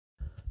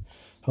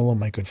Hello,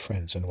 my good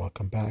friends, and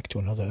welcome back to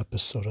another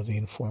episode of The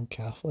Informed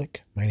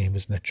Catholic. My name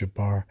is Net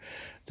Jabbar.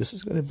 This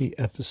is going to be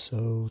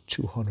episode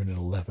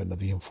 211 of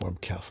The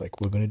Informed Catholic.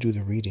 We're going to do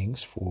the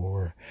readings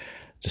for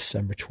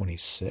December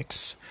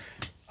 26th.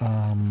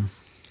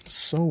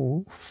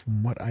 So,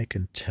 from what I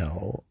can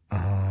tell,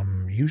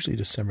 usually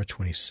December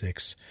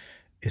 26th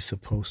is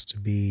supposed to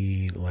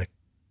be, like,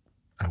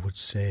 I would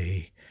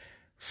say,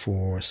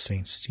 for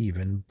St.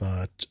 Stephen,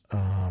 but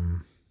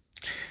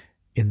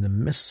in the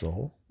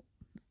Missal,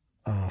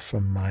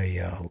 from my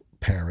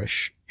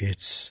parish,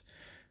 it's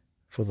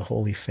for the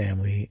Holy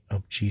Family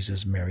of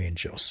Jesus, Mary, and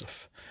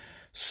Joseph.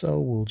 So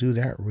we'll do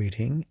that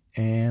reading,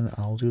 and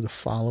I'll do the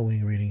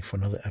following reading for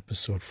another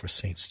episode for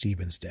St.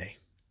 Stephen's Day.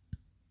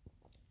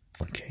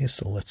 Okay,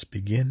 so let's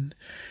begin.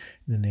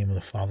 In the name of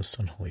the Father,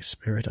 Son, Holy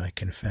Spirit, I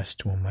confess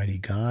to Almighty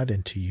God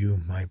and to you,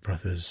 my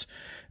brothers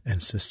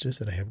and sisters,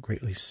 that I have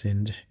greatly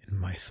sinned in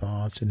my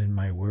thoughts and in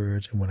my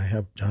words, and what I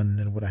have done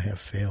and what I have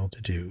failed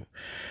to do,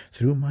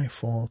 through my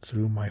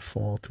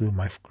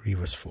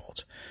grievous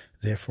fault.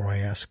 Therefore I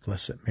ask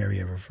Blessed Mary,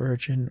 ever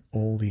Virgin,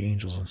 all the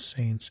angels and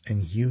saints,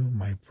 and you,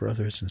 my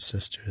brothers and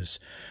sisters,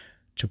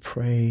 to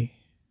pray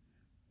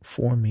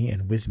for me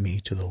and with me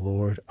to the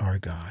Lord our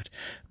God.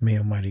 May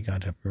Almighty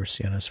God have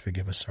mercy on us,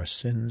 forgive us our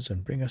sins,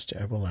 and bring us to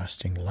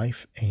everlasting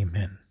life.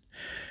 Amen.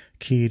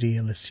 Kyrie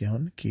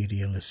eleison,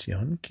 Kyrie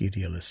eleison,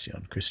 Kyrie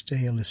eleison, Christe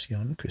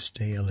eleison,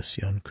 Christe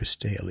eleison,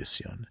 Christe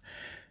eleison.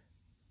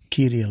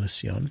 Kyrie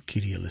eleison,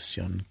 Kyrie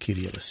eleison,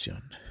 Kyrie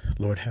eleison.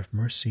 Lord have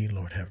mercy,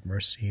 Lord have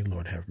mercy,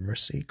 Lord have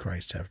mercy,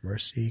 Christ have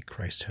mercy,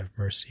 Christ have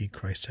mercy,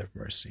 Christ have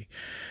mercy.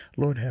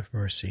 Lord have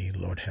mercy,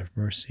 Lord have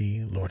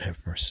mercy, Lord have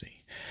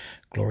mercy.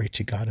 Glory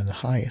to God in the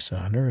highest,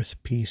 and on earth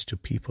peace to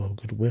people of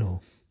good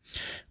will.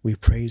 We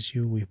praise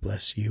you, we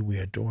bless you, we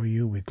adore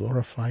you, we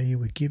glorify you,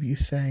 we give you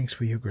thanks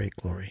for your great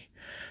glory.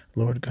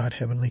 Lord God,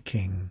 Heavenly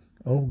King,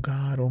 O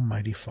God,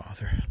 Almighty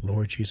Father,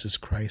 Lord Jesus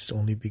Christ,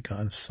 only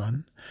begotten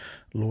Son,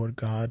 Lord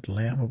God,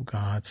 Lamb of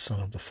God, Son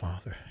of the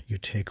Father, you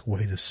take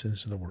away the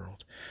sins of the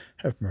world.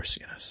 Have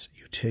mercy on us.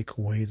 You take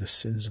away the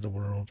sins of the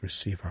world.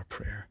 Receive our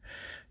prayer.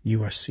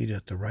 You are seated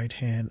at the right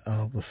hand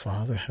of the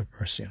Father. Have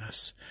mercy on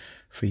us.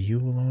 For you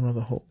alone are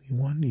the Holy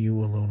One. You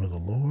alone are the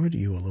Lord.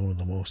 You alone are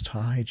the Most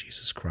High,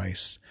 Jesus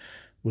Christ,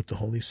 with the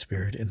Holy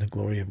Spirit, in the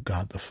glory of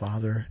God the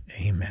Father.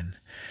 Amen.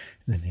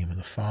 In the name of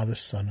the Father,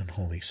 Son, and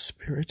Holy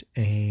Spirit.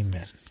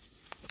 Amen.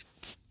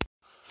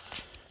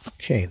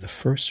 Okay, the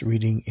first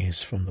reading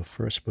is from the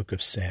first book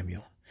of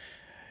Samuel.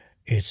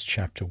 It's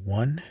chapter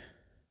 1,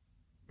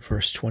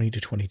 verse 20 to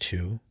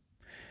 22,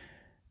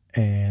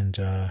 and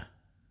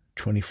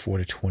 24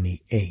 to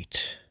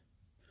 28.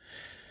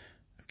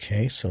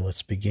 Okay, so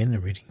let's begin the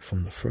reading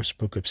from the first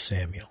book of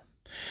Samuel.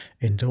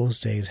 In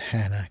those days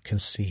Hannah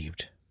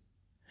conceived,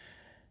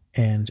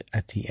 and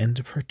at the end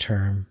of her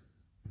term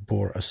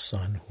bore a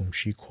son whom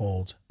she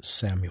called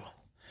Samuel,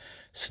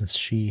 since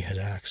she had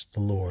asked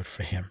the Lord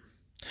for him.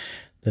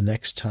 The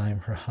next time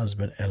her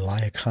husband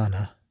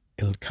Elkanah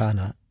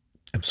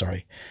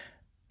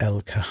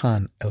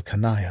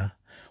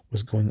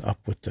was going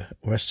up with the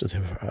rest of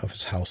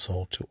his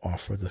household to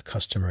offer the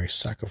customary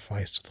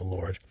sacrifice to the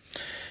Lord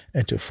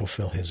and to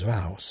fulfill his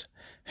vows,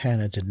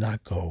 Hannah did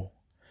not go,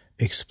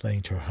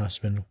 explaining to her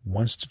husband,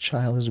 "Once the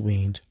child is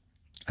weaned,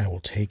 I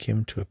will take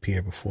him to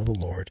appear before the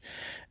Lord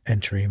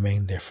and to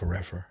remain there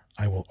forever.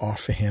 I will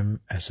offer him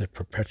as a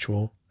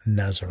perpetual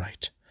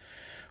Nazirite."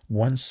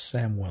 Once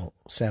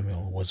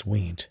Samuel was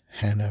weaned,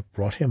 Hannah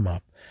brought him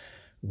up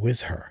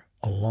with her,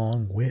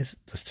 along with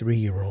the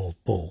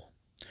 3-year-old bull,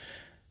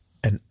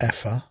 an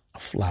ephah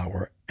of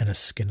flour, and a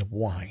skin of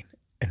wine,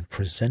 and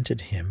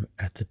presented him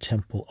at the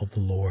temple of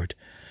the Lord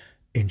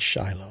in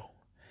Shiloh.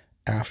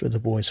 After the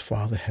boy's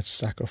father had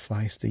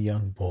sacrificed the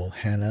young bull,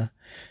 Hannah,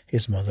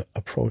 his mother,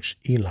 approached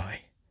Eli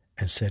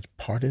and said,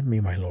 "Pardon me,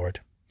 my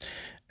lord.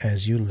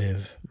 As you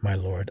live, my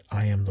lord,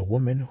 I am the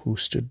woman who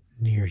stood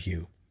near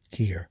you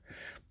here,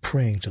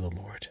 praying to the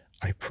Lord.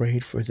 I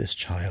prayed for this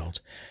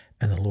child,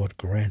 and the Lord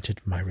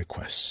granted my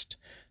request.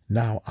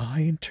 Now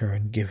I, in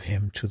turn, give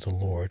him to the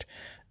Lord.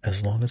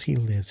 As long as he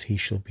lives, he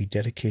shall be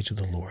dedicated to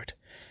the Lord."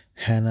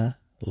 Hannah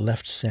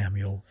left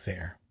Samuel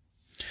there.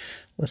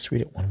 Let's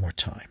read it one more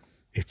time.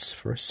 It's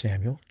 1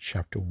 Samuel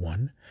chapter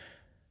 1,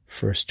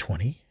 verse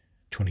 20,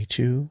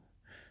 22,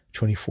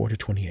 24 to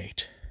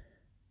 28.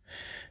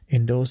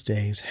 In those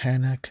days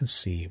Hannah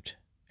conceived,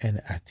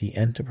 and at the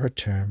end of her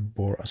term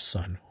bore a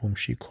son, whom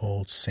she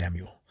called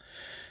Samuel,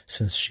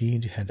 since she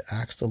had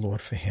asked the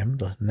Lord for him.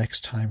 The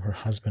next time her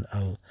husband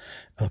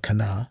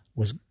Elkanah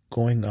was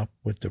going up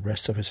with the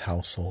rest of his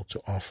household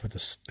to offer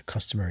the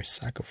customary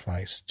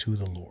sacrifice to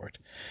the Lord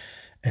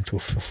and to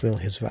fulfill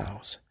his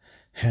vows,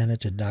 Hannah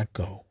did not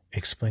go,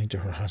 explaining to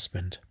her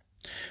husband,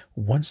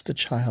 "Once the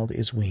child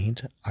is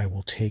weaned, I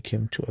will take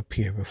him to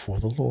appear before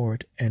the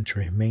Lord and to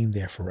remain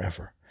there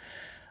forever.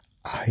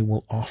 I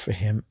will offer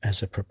him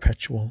as a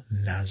perpetual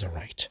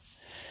Nazirite."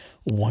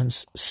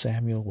 Once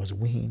Samuel was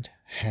weaned,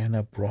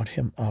 Hannah brought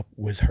him up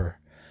with her,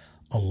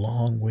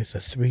 along with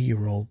a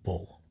 3-year-old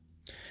bull,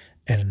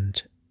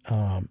 and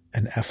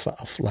an ephah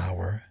of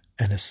flour,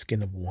 and a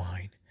skin of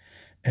wine,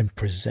 and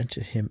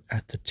presented him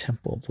at the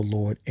temple of the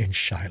Lord in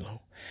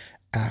Shiloh.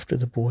 After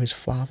the boy's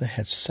father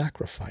had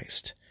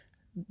sacrificed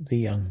the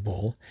young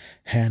bull,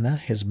 Hannah,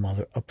 his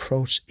mother,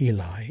 approached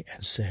Eli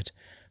and said,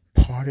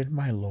 "Pardon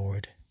my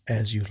lord,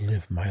 as you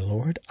live, my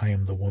lord. I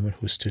am the woman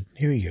who stood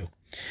near you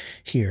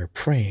here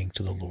praying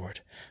to the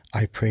Lord.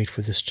 I prayed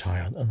for this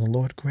child, and the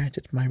Lord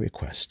granted my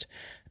request.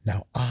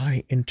 Now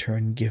I, in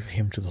turn, give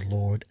him to the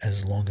Lord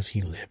as long as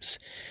he lives.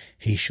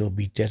 He shall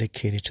be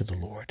dedicated to the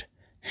Lord."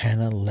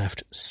 Hannah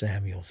left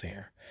Samuel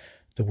there.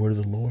 The word of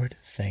the Lord.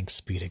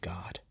 Thanks be to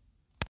God.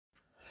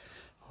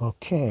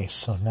 Okay,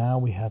 so now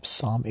we have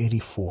Psalm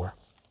 84.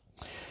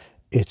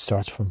 It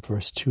starts from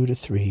verse 2 to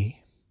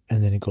 3,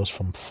 and then it goes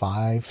from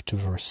 5 to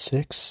verse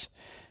 6,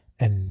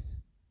 and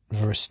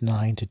verse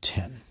 9 to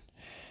 10.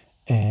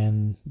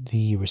 And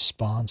the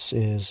response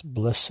is,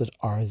 Blessed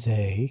are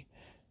they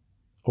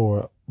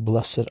who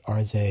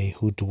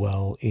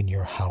dwell in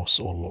your house,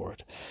 O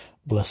Lord.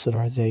 Blessed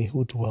are they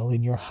who dwell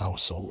in your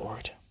house, O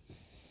Lord.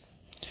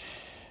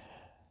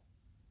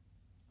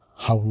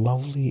 How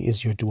lovely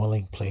is your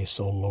dwelling place,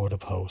 O Lord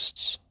of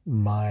hosts.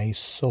 My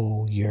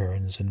soul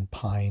yearns and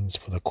pines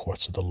for the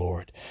courts of the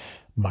Lord.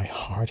 My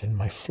heart and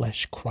my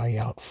flesh cry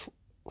out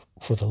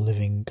for the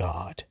living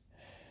God.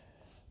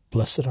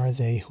 Blessed are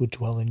they who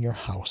dwell in your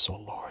house, O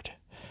Lord.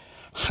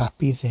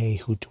 Happy they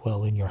who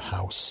dwell in your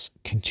house.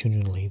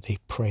 Continually they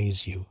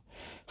praise you.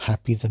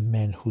 Happy the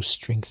men whose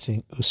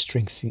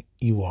strength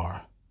you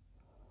are.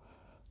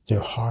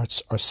 Their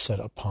hearts are set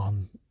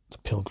upon the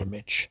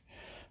pilgrimage.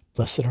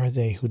 Blessed are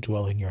they who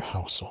dwell in your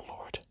house, O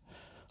Lord.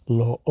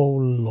 O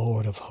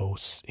Lord of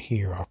hosts,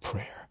 hear our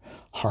prayer.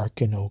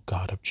 Hearken, O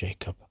God of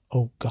Jacob.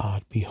 O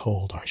God,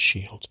 behold our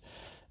shield,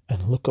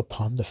 and look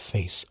upon the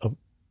face of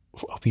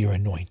your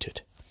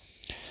anointed.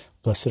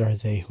 Blessed are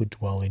they who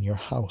dwell in your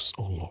house,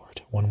 O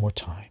Lord. One more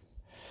time.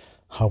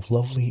 How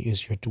lovely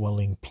is your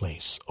dwelling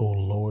place, O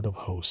Lord of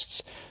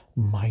hosts.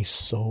 My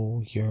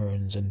soul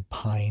yearns and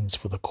pines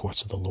for the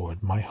courts of the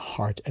Lord. My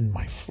heart and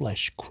my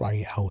flesh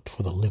cry out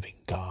for the living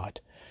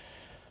God.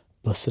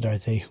 Blessed are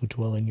they who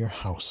dwell in your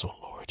house, O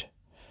Lord.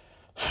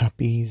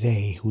 Happy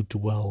they who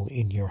dwell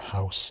in your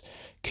house.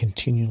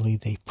 Continually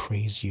they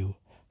praise you.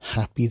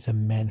 Happy the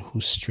men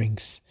whose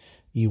strength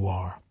you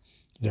are.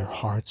 Their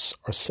hearts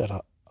are set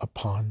up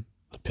upon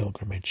the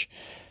pilgrimage.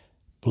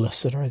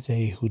 Blessed are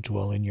they who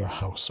dwell in your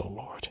house, O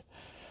Lord.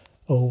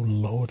 O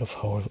Lord of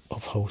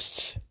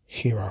hosts,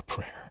 hear our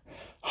prayer.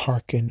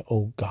 Hearken,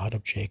 O God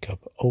of Jacob.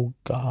 O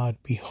God,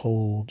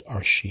 behold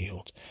our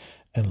shield,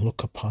 and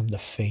look upon the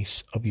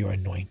face of your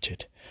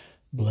anointed.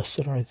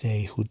 Blessed are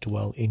they who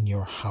dwell in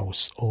your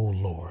house, O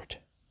Lord.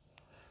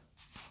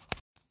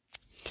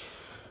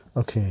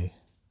 Okay,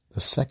 the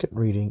second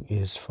reading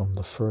is from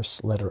the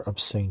first letter of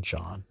St.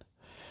 John,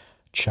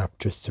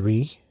 chapter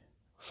 3,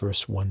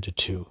 verse 1 to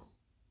 2,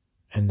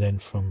 and then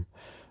from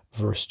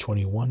verse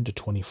 21 to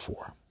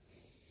 24.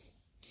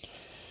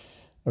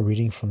 A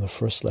reading from the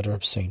first letter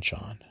of St.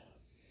 John.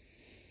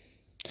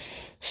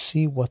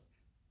 See what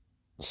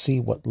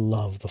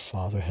love the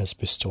Father has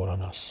bestowed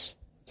on us,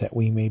 that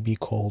we may be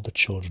called the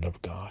children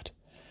of God.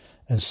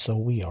 And so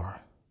we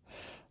are.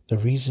 The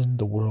reason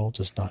the world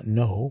does not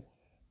know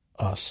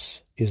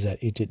us is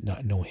that it did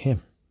not know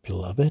him.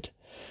 Beloved,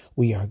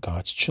 we are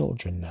God's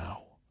children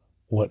now.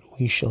 What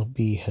we shall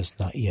be has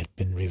not yet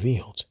been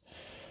revealed.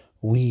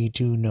 We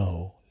do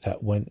know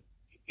that when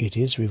it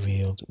is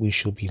revealed, we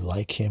shall be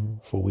like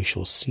him, for we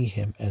shall see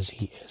him as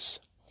he is.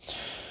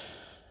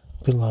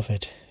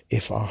 Beloved,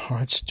 if our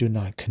hearts do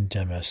not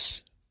condemn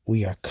us,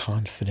 we are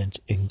confident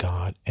in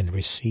God and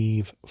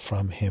receive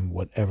from him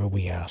whatever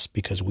we ask,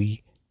 because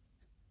we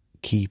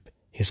keep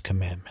his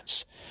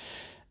commandments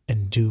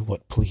and do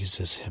what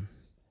pleases him.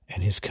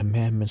 And his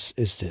commandments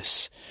is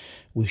this: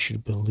 we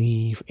should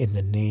believe in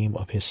the name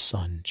of his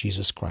Son,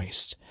 Jesus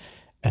Christ,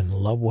 and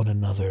love one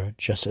another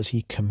just as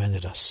he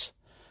commanded us.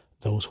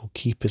 Those who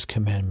keep his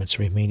commandments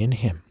remain in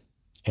him,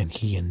 and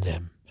he in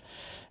them.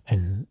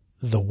 And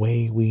the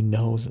way we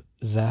know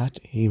that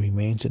he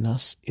remains in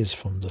us is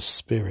from the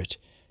Spirit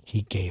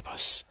he gave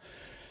us.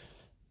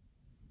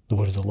 The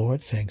word of the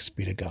Lord. Thanks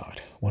be to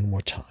God. One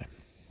more time.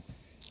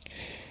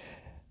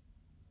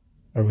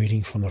 A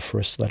reading from the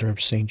first letter of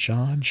St.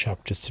 John,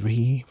 chapter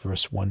 3,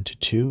 verse 1 to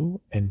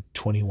 2, and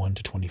 21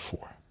 to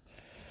 24.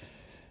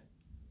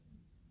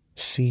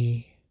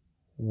 See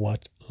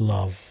what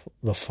love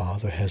the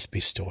Father has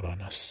bestowed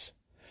on us,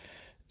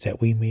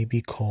 that we may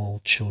be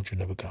called children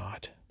of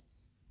God.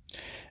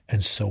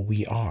 And so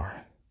we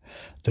are.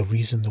 The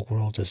reason the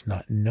world does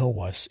not know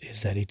us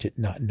is that it did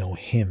not know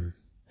him.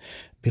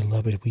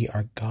 Beloved, we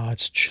are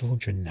God's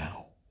children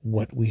now.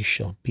 What we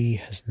shall be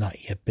has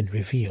not yet been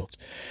revealed.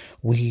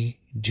 We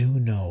do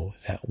know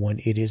that when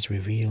it is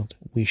revealed,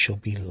 we shall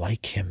be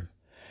like him,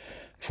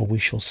 for we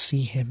shall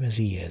see him as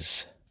he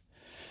is.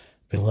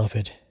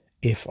 Beloved,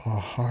 if our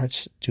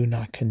hearts do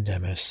not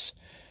condemn us,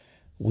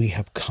 we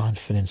have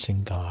confidence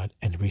in God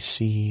and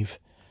receive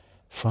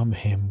from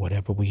him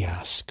whatever we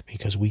ask,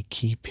 because we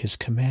keep his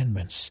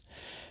commandments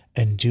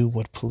and do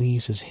what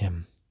pleases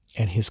him.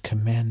 And his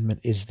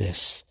commandment is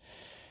this: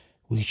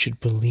 we should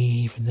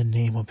believe in the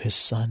name of his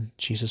Son,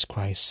 Jesus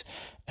Christ,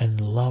 and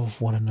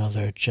love one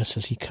another just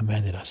as he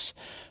commanded us.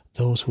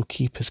 Those who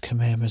keep his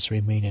commandments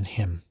remain in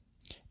him,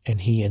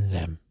 and he in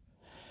them.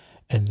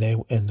 And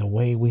the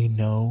way we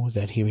know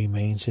that he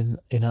remains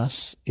in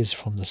us is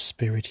from the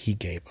Spirit he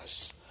gave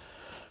us.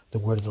 The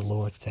word of the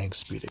Lord.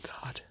 Thanks be to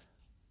God.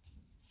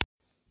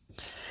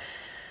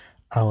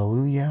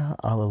 Alleluia,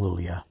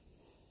 alleluia.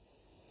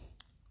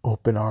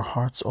 Open our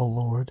hearts, O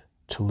Lord,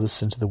 to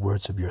listen to the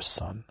words of your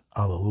Son.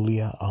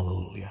 Alleluia,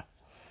 alleluia.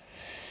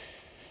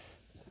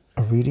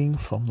 A reading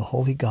from the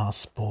Holy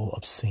Gospel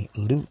of St.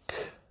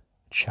 Luke,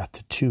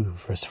 chapter 2,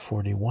 verse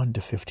 41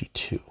 to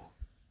 52.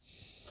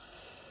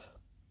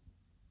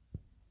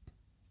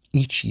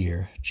 Each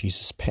year,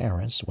 Jesus'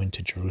 parents went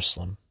to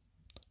Jerusalem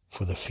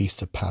for the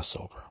feast of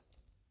Passover.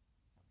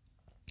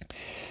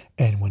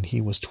 And when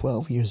he was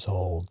 12 years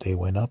old, they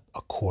went up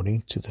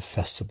according to the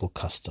festival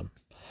custom.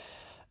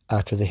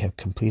 After they had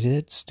completed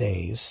its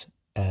days,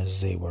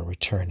 as they were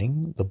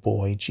returning, the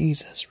boy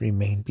Jesus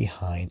remained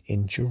behind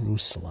in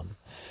Jerusalem.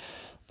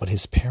 But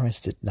his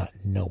parents did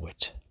not know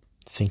it,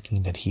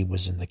 thinking that he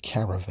was in the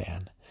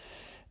caravan.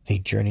 They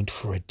journeyed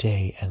for a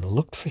day and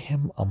looked for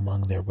him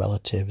among their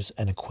relatives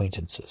and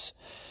acquaintances.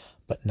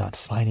 But not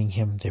finding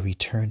him, they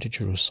returned to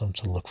Jerusalem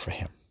to look for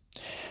him.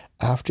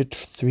 After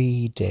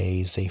 3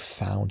 days, they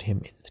found him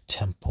in the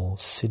temple,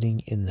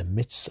 sitting in the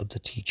midst of the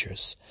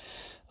teachers,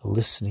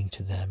 listening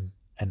to them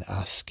and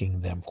asking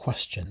them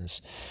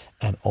questions.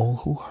 And all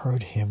who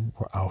heard him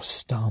were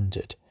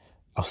astounded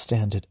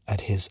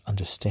at his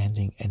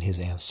understanding and his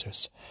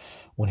answers.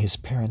 When his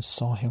parents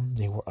saw him,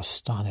 they were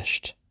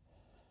astonished.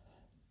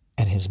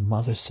 And his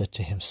mother said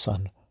to him,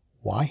 "Son,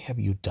 why have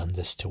you done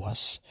this to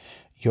us?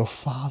 Your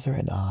father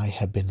and I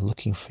have been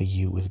looking for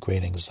you with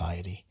great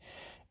anxiety."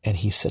 And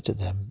he said to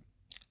them,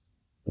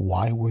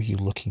 "Why were you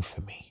looking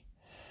for me?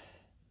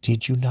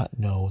 Did you not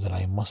know that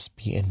I must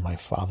be in my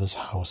Father's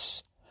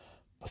house?"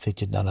 But they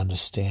did not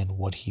understand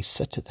what he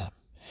said to them.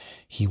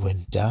 He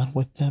went down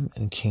with them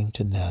and came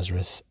to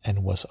Nazareth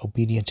and was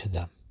obedient to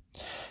them.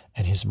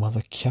 And his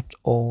mother kept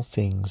all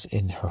things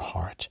in her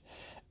heart.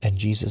 And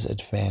Jesus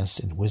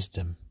advanced in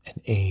wisdom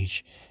and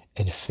age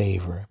and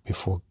favor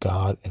before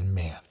God and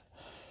man.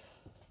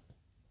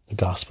 The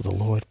Gospel of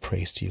the Lord.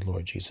 Praise to you,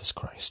 Lord Jesus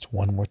Christ.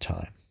 One more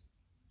time.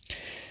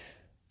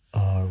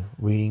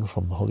 Reading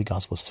from the Holy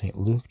Gospel of St.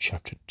 Luke,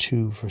 chapter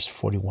 2, verse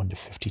 41 to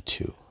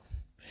 52.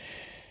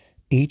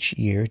 Each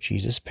year,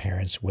 Jesus'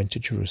 parents went to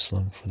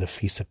Jerusalem for the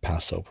feast of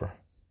Passover.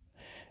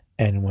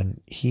 And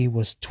when he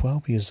was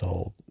 12 years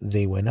old,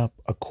 they went up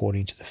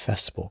according to the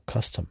festival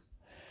custom.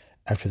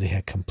 After they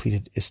had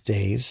completed its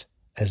days,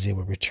 as they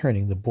were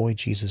returning, the boy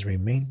Jesus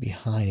remained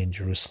behind in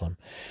Jerusalem,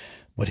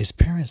 but his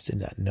parents did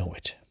not know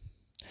it.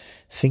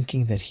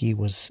 Thinking that he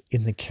was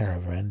in the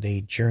caravan,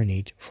 they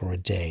journeyed for a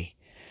day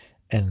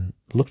and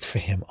looked for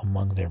him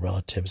among their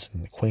relatives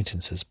and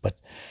acquaintances, but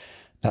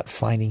not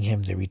finding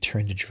him, they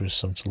returned to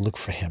Jerusalem to look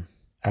for him.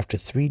 After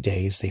 3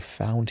 days, they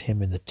found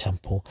him in the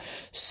temple,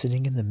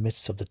 sitting in the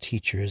midst of the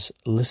teachers,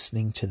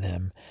 listening to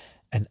them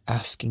and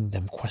asking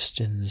them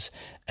questions,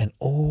 and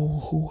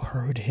all who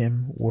heard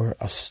him were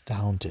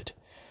astounded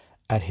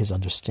at his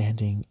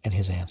understanding and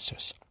his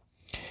answers.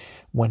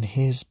 When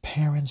his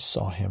parents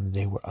saw him,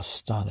 they were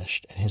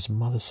astonished, and his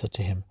mother said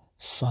to him,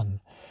 "Son,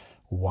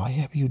 why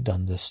have you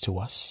done this to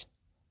us?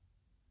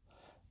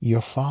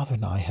 Your father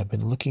and I have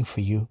been looking for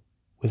you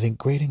with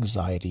great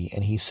anxiety."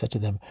 And he said to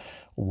them,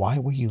 "Why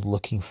were you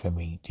looking for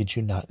me? Did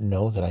you not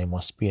know that I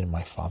must be in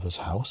my Father's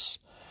house?"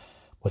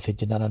 But they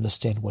did not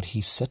understand what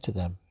he said to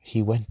them.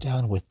 He went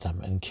down with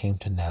them and came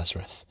to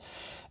Nazareth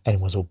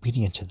and was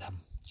obedient to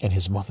them. And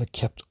his mother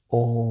kept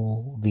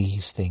all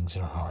these things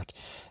in her heart.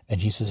 And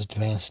Jesus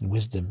advanced in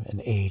wisdom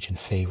and age and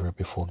favor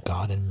before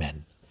God and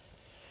men.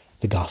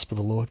 The Gospel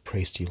of the Lord.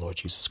 Praise to you, Lord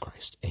Jesus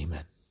Christ.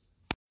 Amen.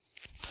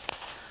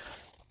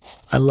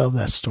 I love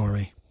that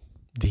story.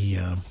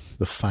 The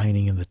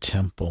finding in the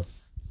temple.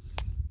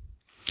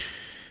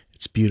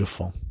 It's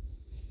beautiful.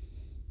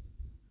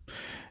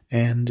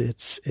 And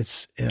it's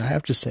I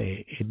have to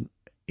say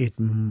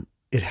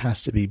it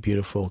has to be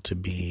beautiful to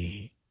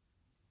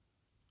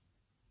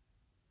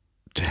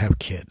have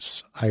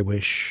kids. I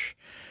wish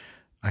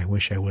I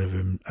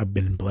would have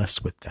been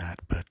blessed with that,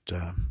 but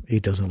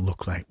it doesn't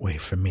look that way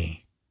for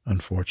me.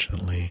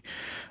 Unfortunately,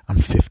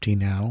 I'm 50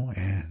 now,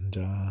 and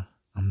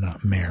I'm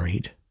not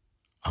married,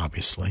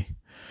 obviously,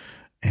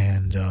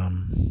 and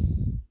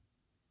I'm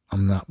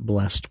not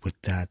blessed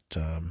with that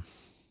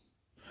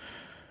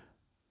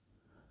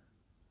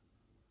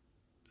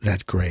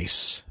that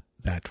grace,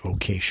 that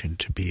vocation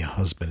to be a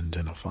husband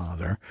and a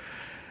father.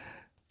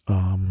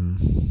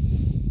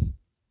 And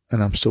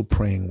I'm still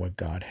praying what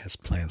God has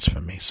plans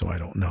for me, so I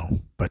don't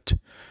know. But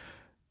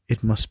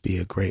it must be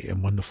a great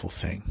and wonderful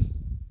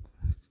thing.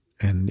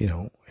 And,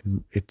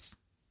 it's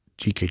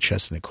G.K.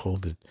 Chesterton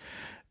called it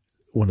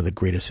one of the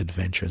greatest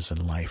adventures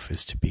in life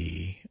is to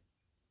be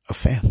a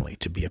family,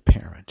 to be a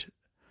parent,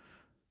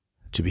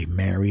 to be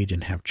married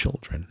and have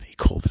children. He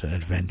called it an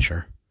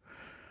adventure.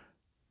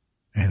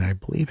 And I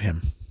believe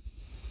him.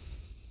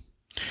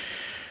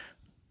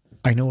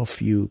 I know a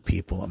few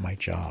people at my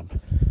job.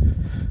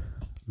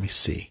 Let me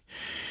see.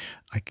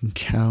 I can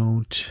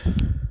count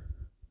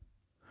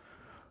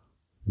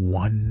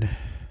 1,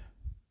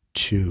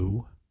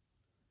 2,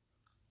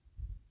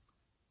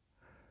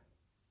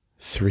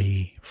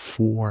 3,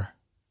 4.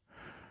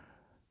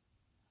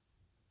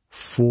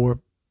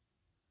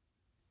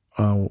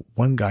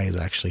 One guy is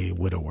actually a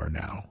widower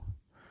now,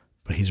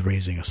 but he's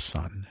raising a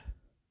son.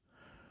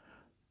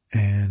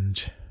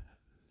 And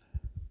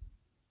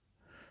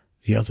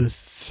the other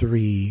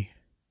 3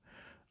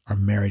 are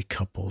married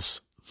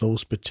couples.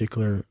 Those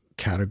particular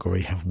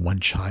category have 1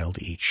 child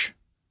each.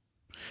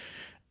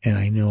 And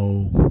I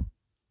know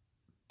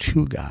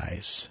 2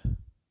 guys.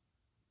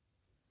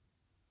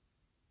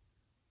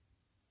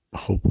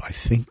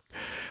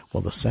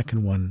 Well, the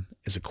second one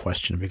is a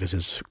question because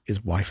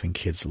his wife and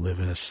kids live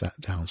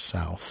down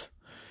south.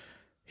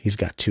 He's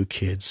got 2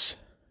 kids,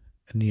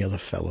 and the other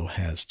fellow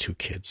has 2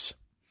 kids.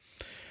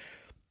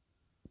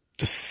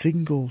 The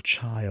single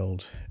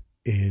child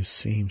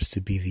seems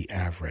to be the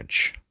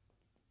average.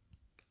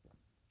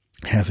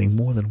 Having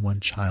more than 1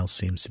 child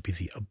seems to be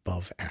the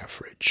above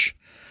average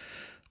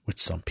with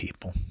some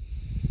people.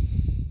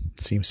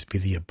 It seems to be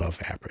the above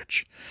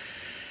average.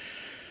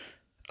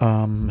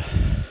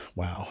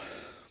 Wow.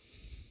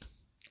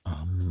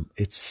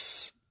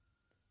 It's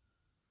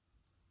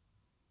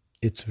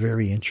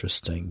very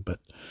interesting, but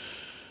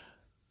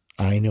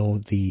I know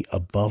the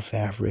above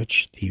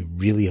average, the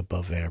really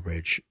above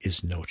average,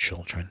 is no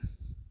children.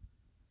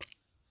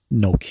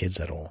 No kids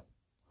at all.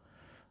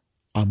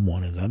 I'm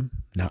one of them,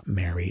 not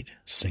married,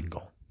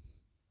 single.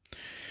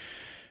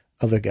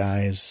 Other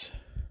guys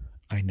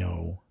I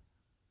know,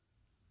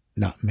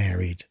 not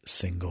married,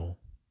 single,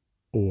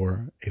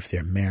 or if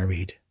they're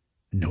married,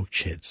 no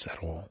kids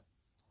at all.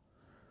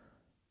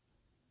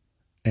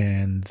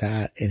 And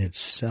that in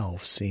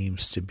itself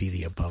seems to be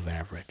the above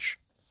average.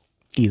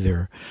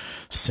 Either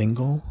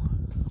single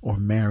or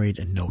married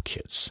and no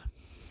kids.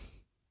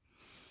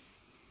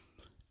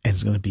 And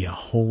it's going to be a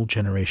whole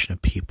generation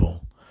of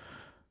people.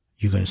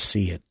 You're going to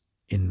see it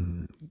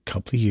in a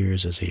couple of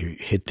years as they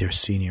hit their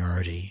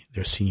seniority,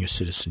 their senior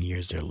citizen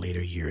years, their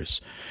later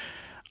years.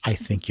 I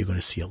think you're going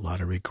to see a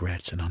lot of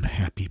regrets and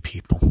unhappy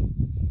people.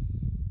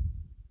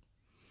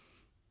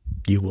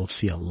 You will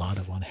see a lot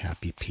of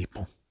unhappy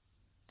people.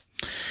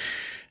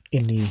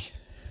 In the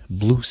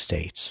blue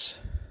states,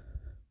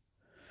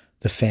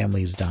 the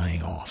family is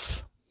dying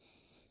off.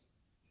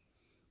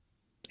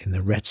 In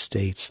the red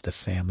states, the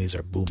families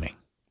are booming.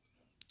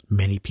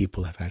 Many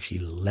people have actually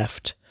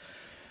left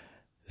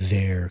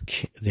their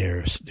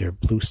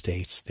blue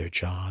states, their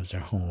jobs,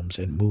 their homes,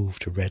 and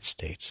moved to red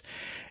states.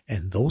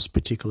 And those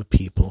particular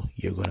people,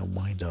 you're going to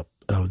wind up,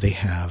 they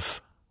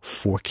have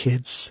 4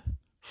 kids,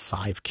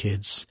 5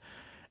 kids,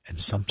 and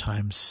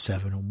sometimes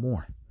 7 or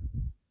more.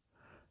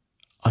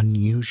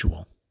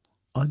 Unusual.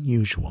 I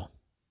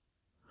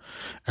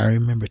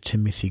remember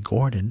Timothy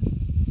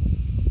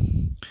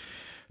Gordon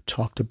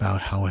talked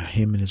about how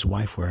him and his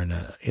wife were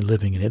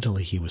living in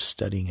Italy. He was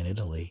studying in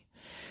Italy.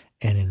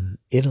 And in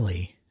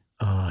Italy,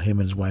 him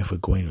and his wife were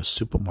going to a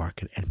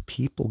supermarket, and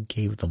people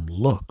gave them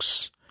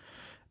looks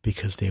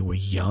because they were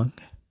young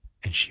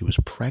and she was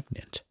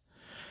pregnant.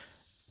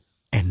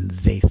 And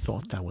they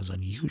thought that was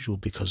unusual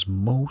because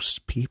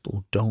most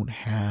people don't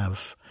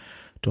have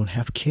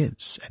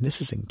kids. And this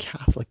is in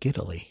Catholic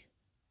Italy.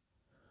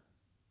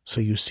 So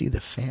you see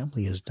the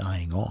family is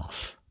dying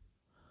off.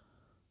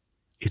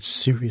 It's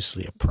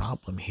seriously a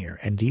problem here.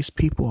 And these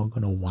people are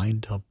going to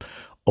wind up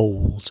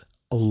old,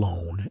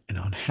 alone, and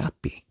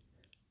unhappy.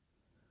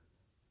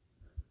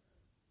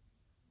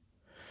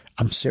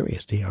 I'm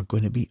serious. They are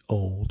going to be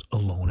old,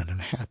 alone, and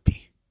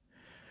unhappy.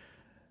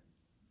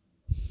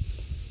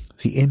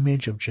 The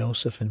image of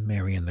Joseph and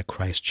Mary and the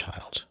Christ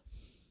child.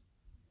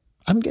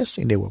 I'm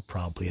guessing they were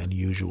probably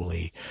unusual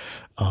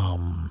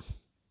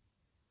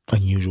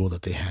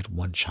that they had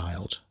 1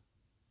 child.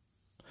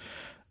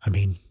 I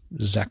mean,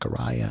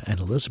 Zechariah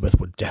and Elizabeth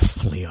were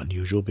definitely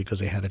unusual because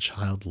they had a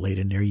child late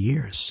in their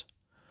years.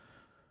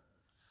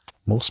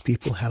 Most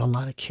people had a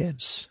lot of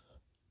kids.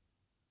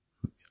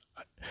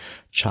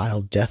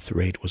 Child death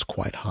rate was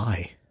quite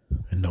high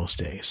in those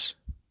days.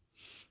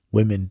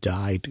 Women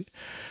died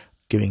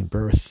giving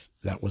birth.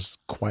 That was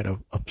quite a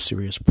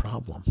serious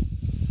problem.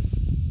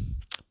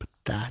 But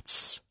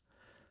that's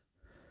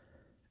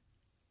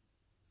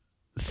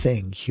the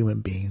thing.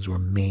 Human beings were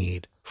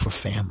made for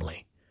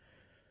family.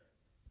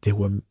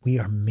 We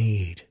are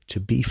made to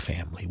be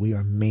family. We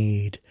are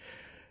made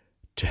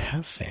to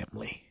have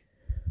family.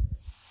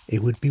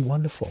 It would be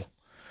wonderful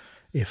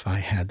if I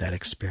had that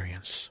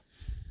experience.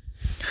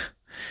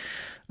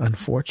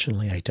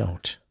 Unfortunately, I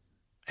don't.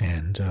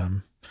 And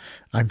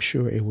I'm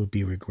sure it would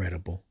be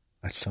regrettable.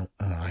 I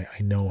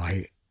know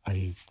I'm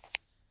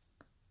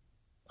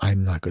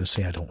not going to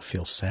say I don't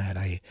feel sad.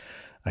 I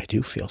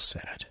do feel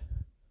sad.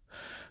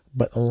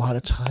 But a lot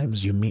of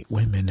times you meet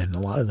women and a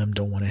lot of them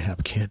don't want to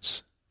have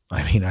kids.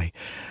 I mean,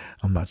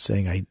 I'm not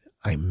saying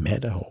I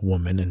met a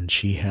woman and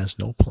she has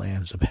no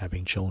plans of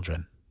having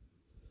children.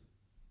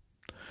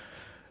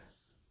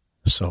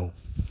 So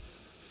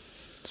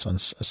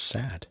it's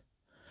sad.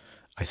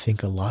 I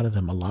think a lot of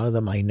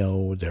them I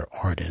know, they're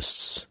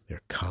artists,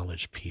 they're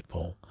college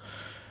people.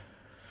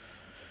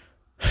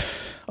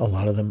 A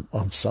lot of them,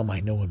 some I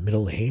know in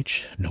middle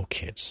age, no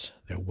kids.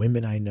 There are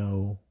women I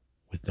know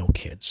with no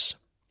kids.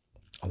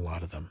 A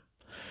lot of them.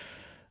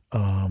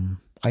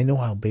 I know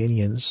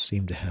Albanians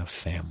seem to have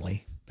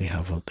family.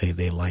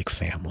 They like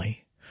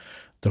family.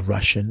 The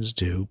Russians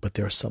do, but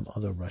there are some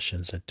other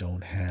Russians that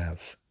don't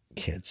have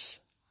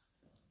kids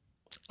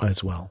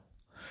as well.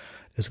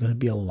 There's going to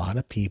be a lot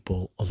of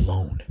people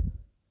alone,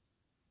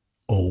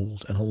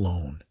 old and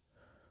alone,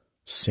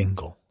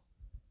 single.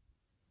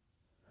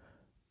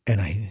 And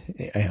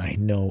I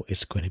know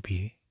it's going to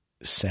be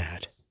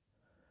sad.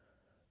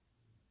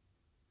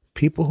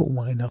 People who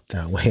wind up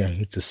that way, I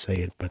hate to say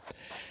it, but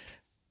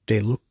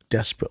they look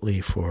desperately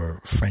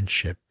for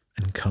friendship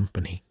and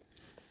company.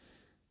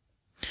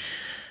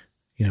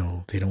 You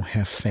know, they don't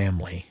have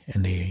family,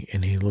 and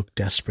they look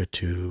desperate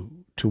to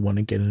want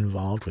to get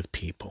involved with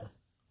people,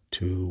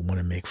 to want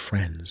to make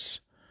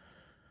friends.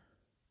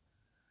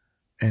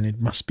 And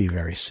it must be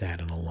very sad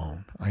and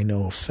alone. I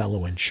know a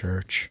fellow in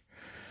church,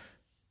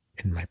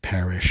 in my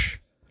parish.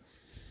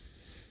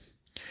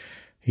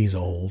 He's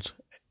old,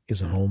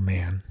 is an old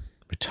man,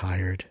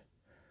 retired,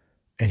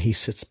 and he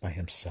sits by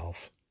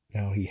himself.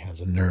 Now he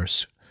has a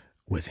nurse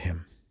with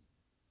him.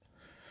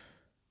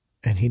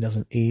 And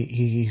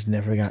he's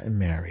never gotten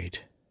married.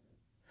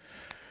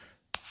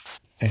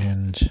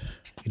 And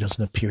he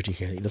doesn't appear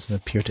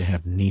to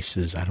have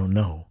nieces. I don't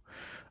know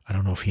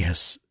if he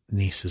has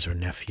nieces or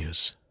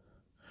nephews.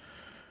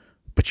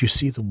 But you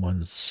see the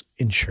ones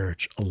in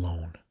church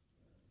alone.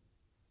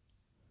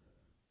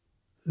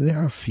 There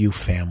are a few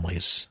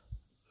families.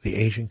 The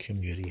Asian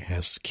community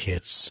has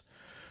kids.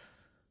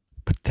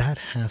 But that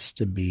has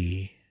to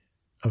be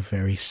a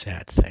very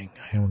sad thing.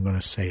 I am going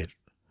to say it.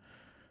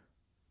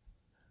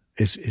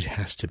 It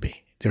has to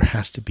be. There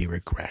has to be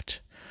regret.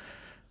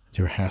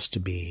 There has to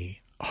be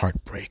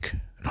heartbreak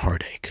and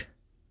heartache.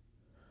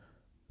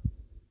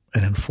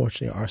 And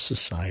unfortunately, our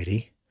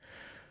society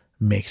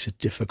makes it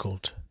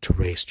difficult to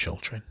raise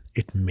children.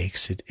 It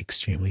makes it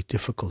extremely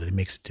difficult. It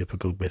makes it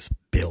difficult with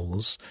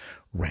bills,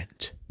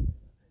 rent,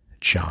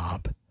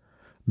 job,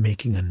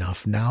 making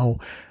enough. Now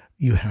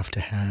you have to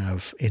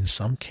have, in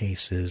some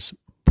cases,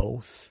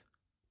 both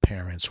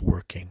parents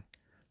working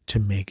to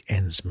make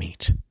ends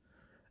meet.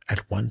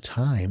 At one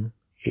time,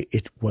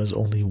 it was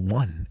only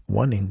one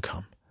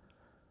income.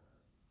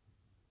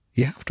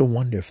 You have to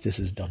wonder if this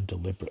is done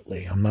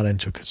deliberately. I'm not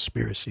into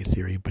conspiracy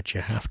theory, but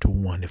you have to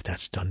wonder if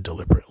that's done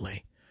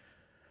deliberately.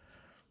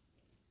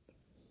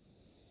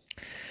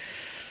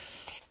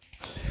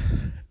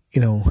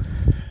 You know,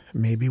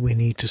 maybe we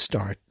need to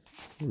start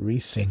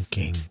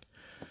rethinking.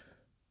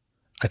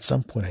 At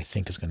some point, I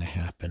think is going to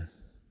happen,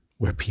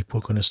 where people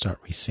are going to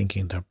start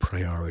rethinking their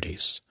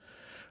priorities,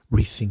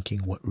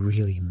 rethinking what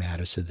really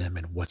matters to them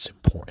and what's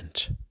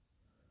important.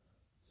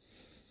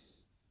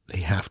 They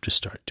have to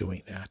start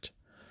doing that.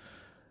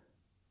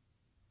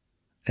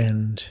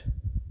 And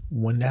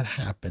when that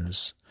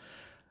happens,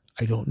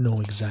 I don't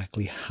know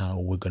exactly how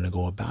we're going to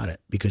go about it,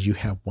 because you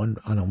have on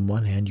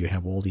one hand, you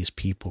have all these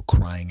people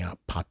crying out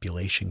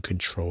population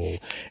control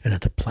and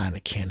that the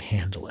planet can't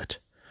handle it.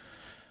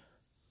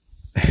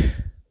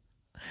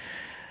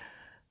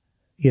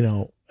 You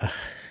know,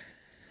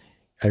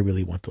 I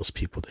really want those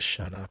people to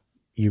shut up.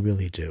 You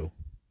really do.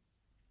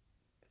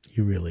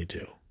 You really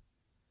do.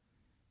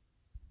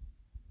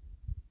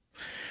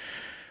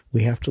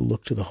 We have to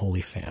look to the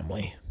Holy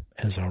Family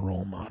as our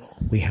role model.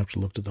 We have to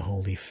look to the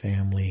Holy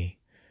Family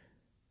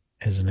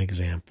as an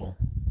example.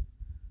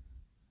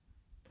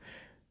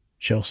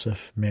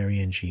 Joseph, Mary,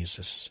 and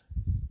Jesus.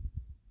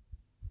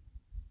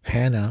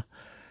 Hannah,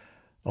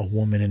 a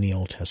woman in the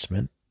Old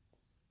Testament,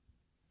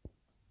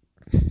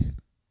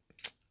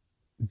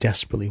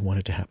 desperately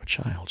wanted to have a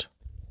child.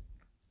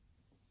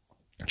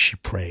 She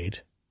prayed.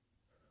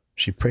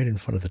 She prayed in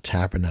front of the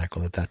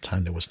tabernacle. At that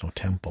time, there was no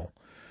temple.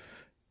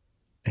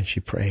 And she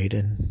prayed,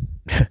 and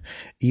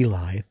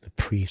Eli, the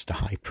priest, the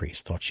high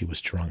priest, thought she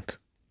was drunk.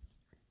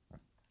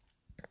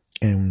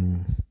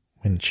 And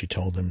when she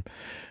told him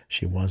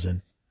she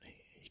wasn't,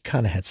 he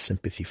kind of had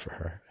sympathy for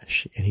her.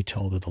 And he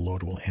told her, the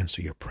Lord will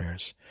answer your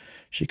prayers.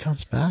 She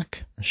comes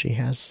back, and she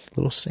has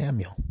little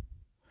Samuel.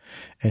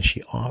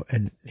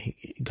 And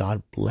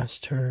God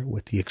blessed her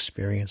with the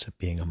experience of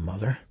being a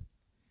mother.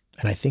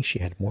 And I think she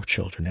had more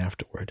children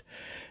afterward.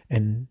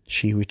 And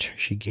she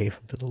gave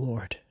him to the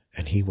Lord.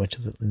 And he went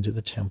into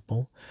the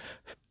temple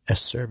as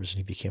service, and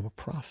he became a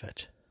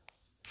prophet.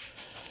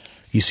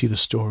 You see the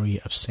story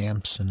of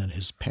Samson and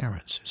his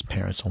parents. His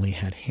parents only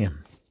had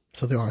him.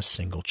 So there are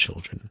single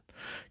children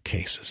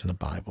cases in the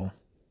Bible.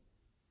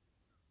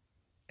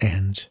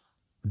 And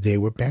they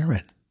were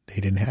barren.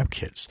 They didn't have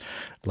kids,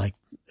 like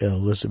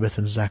Elizabeth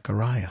and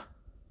Zachariah.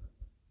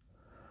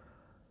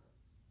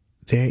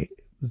 The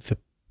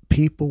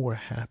people were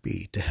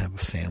happy to have a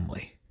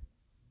family.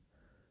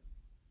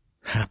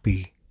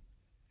 happy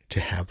to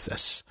have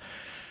this.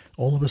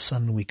 All of a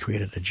sudden, we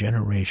created a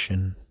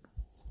generation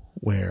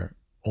where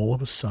all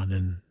of a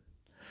sudden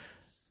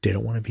they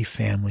don't want to be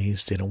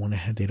families. They don't want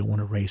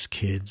to raise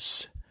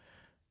kids.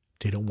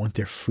 They don't want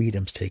their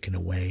freedoms taken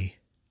away.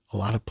 A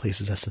lot of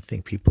places, that's the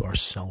thing. People are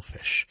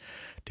selfish.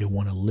 They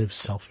want to live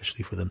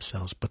selfishly for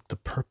themselves. But the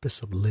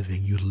purpose of living,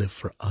 you live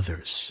for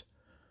others.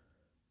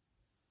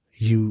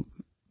 You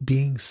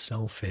being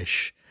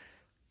selfish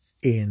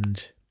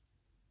and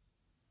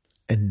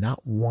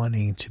not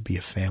wanting to be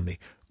a family.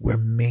 We're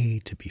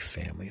made to be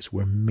families.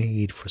 We're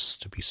made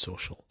to be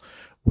social.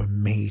 We're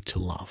made to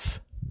love.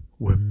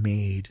 We're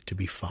made to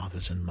be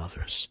fathers and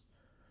mothers.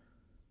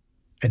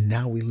 And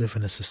now we live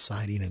in a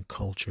society and a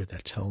culture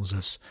that tells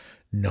us,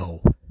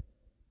 no,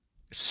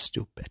 it's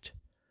stupid.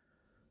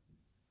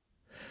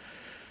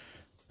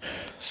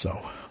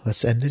 So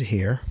let's end it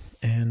here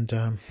and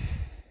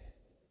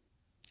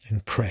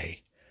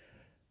pray.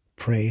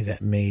 Pray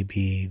that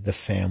maybe the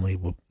family,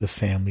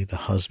 the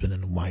husband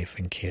and wife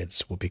and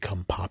kids will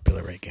become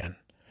popular again.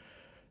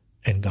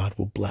 And God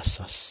will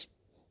bless us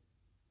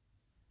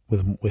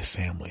with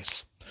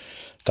families.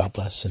 God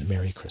bless and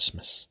Merry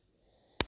Christmas.